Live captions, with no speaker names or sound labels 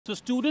So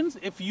students,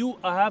 if you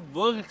have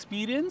work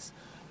experience,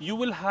 you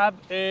will have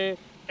a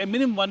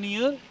minimum 1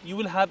 year, you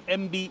will have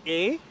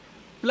MBA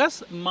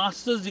plus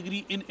master's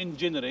degree in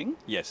engineering.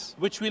 Yes.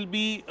 Which will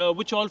be,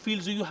 which all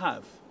fields do you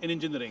have in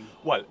engineering?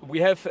 Well, we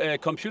have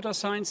computer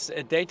science,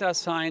 data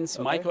science,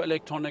 Okay.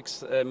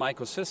 microelectronics,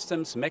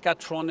 microsystems,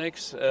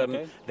 mechatronics.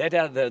 Okay. That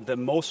are the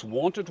most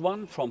wanted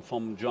one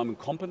from German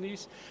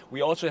companies.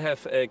 We also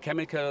have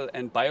chemical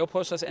and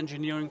bioprocess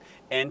engineering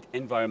and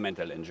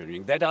environmental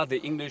engineering. That are the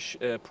English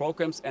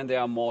programs, and there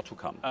are more to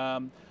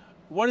come.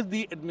 What is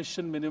the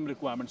admission minimum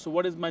requirement? So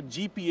what is my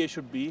GPA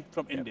should be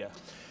from India?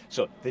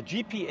 So the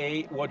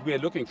GPA, what we are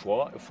looking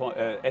for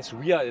as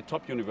we are a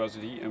top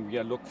university and we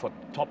are looking for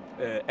top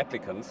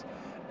applicants,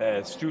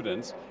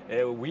 students,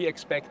 we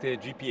expect a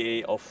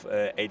GPA of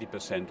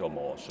 80% or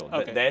more. So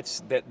Okay. that's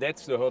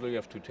the hurdle you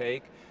have to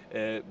take.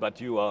 But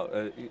you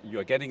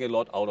are getting a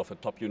lot out of a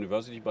top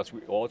university, but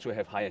we also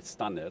have higher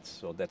standards.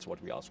 So that's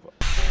what we ask for.